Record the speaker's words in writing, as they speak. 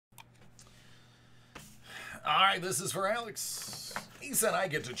All right, this is for Alex. He said I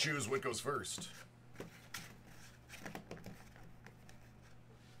get to choose what goes first.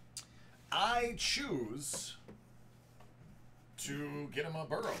 I choose to get him a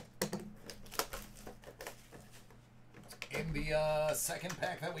Burrow in the second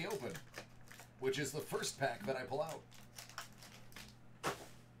pack that we open, which is the first pack that I pull out.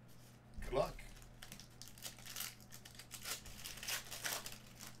 Good luck.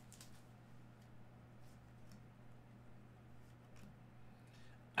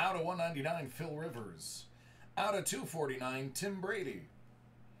 Out of 199, Phil Rivers. Out of 249, Tim Brady.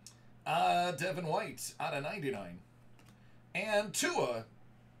 Devin White out of 99. And Tua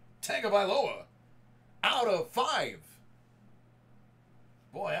Tagovailoa out of 5.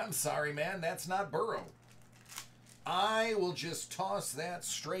 Boy, I'm sorry, man. That's not Burrow. I will just toss that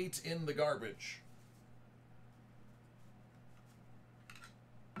straight in the garbage.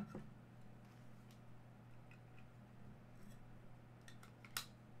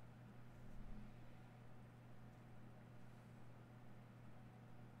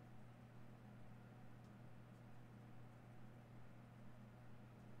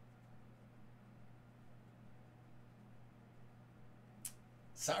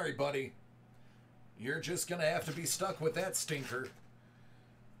 Sorry, buddy. You're just going to have to be stuck with that stinker.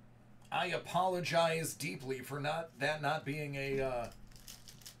 I apologize deeply for not being a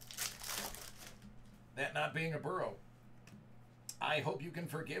Burrow. I hope you can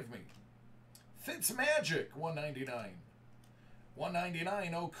forgive me. Fitzmagic 199.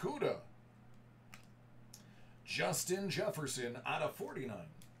 199 Okuda. Justin Jefferson out of 49.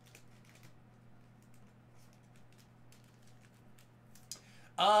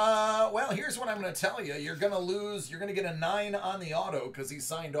 Well, here's what I'm going to tell you. You're going to lose. You're going to get a 9 on the auto because he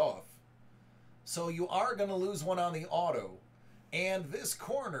signed off. So you are going to lose 1 on the auto. And this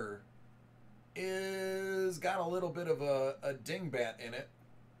corner is got a little bit of a dingbat in it.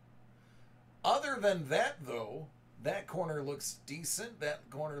 Other than that, though, that corner looks decent. That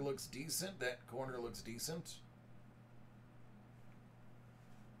corner looks decent. That corner looks decent.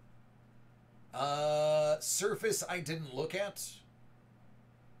 Surface I didn't look at.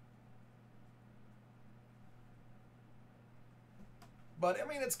 But I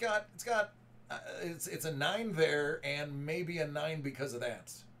mean, it's a 9 there, and maybe a 9 because of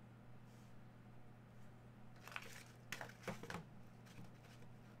that.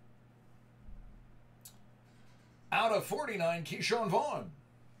 Out of 49, Keyshawn Vaughn.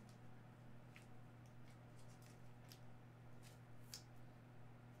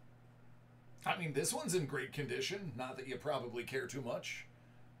 I mean, this one's in great condition. Not that you probably care too much,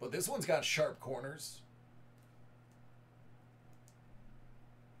 but this one's got sharp corners.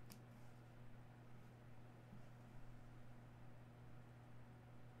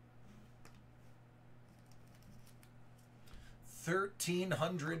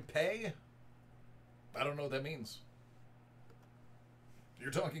 $1,300 pay? I don't know what that means.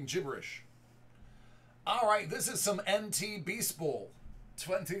 You're talking gibberish. All right, this is some NT Beast Bowl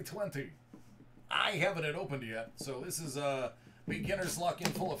 2020. I haven't it opened yet, so this is beginner's luck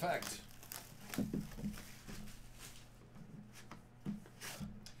in full effect.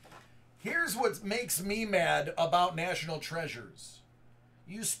 Here's what makes me mad about National Treasures.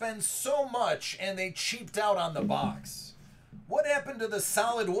 You spend so much and they cheaped out on the box. What happened to the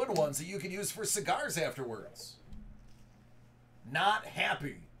solid wood ones that you could use for cigars afterwards? Not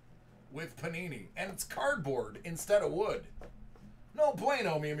happy with Panini. And it's cardboard instead of wood. No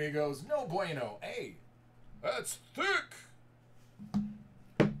bueno, mi amigos. No bueno. Hey, that's thick.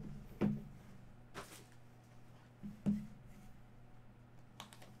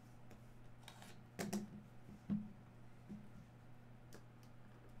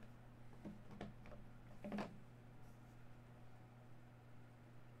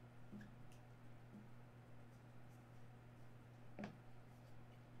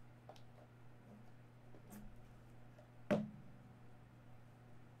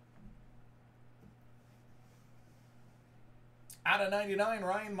 Out of 99,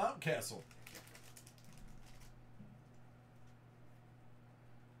 Ryan Mountcastle.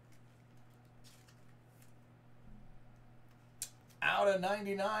 Out of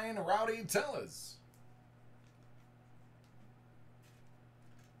 99, Rowdy Tellez.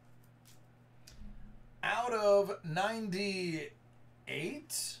 Out of 98?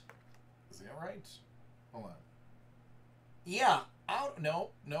 Is that right? Hold on. Yeah,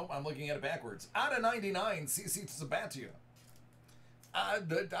 no, I'm looking at it backwards. Out of 99, CC Sabathia.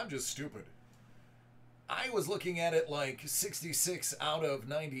 I'm just stupid. I was looking at it like 66 out of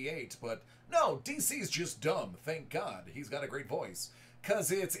 98, but no, DC's just dumb. Thank God. He's got a great voice.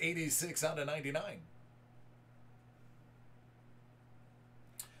 Because it's 86 out of 99.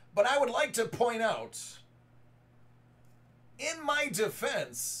 But I would like to point out, in my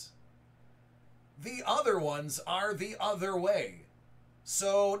defense, the other ones are the other way.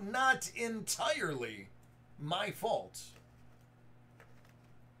 So not entirely my fault.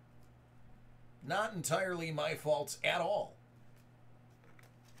 Not entirely my fault at all.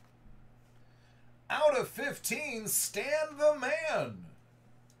 Out of 15, Stan the Man.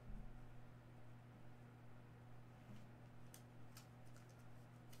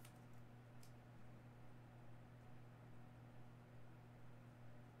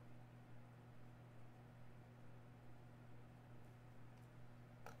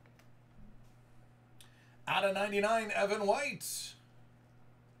 Out of 99, Evan White.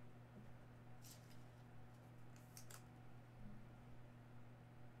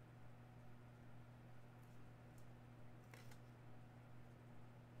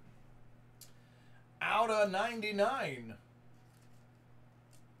 Out of 99.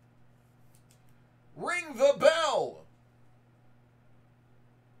 Ring the bell.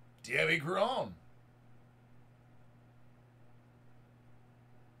 Debbie Grom.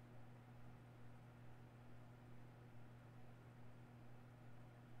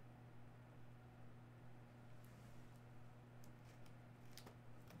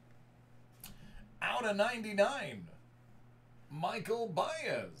 Out of 99, Michael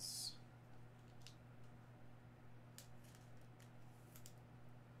Baez.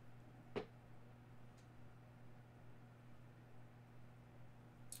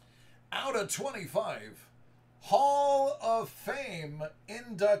 Out of 25, Hall of Fame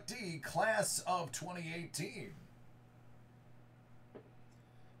inductee, class of 2018,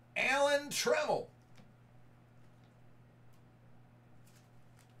 Alan Trammell.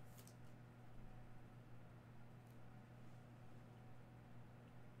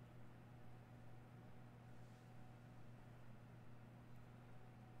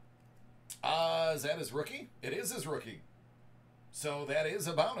 Is that his rookie? It is his rookie. So that is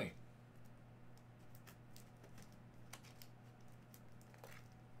a bounty.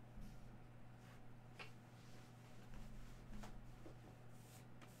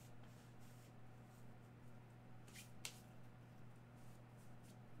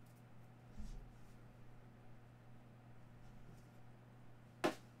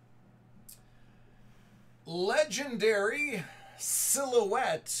 Legendary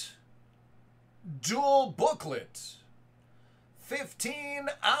Silhouette Dual Booklet. 15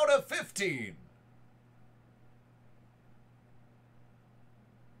 out of 15.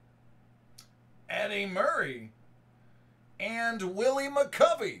 Eddie Murray and Willie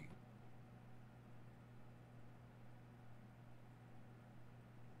McCovey.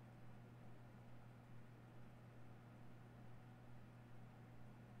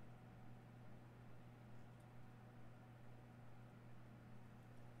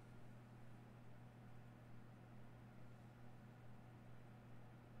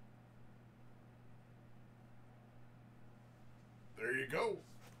 There you go.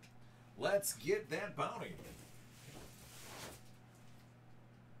 Let's get that bounty.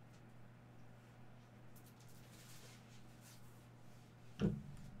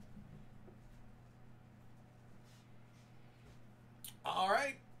 All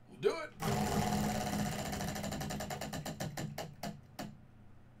right, we'll do it.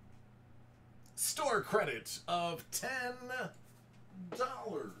 Store credit of $10.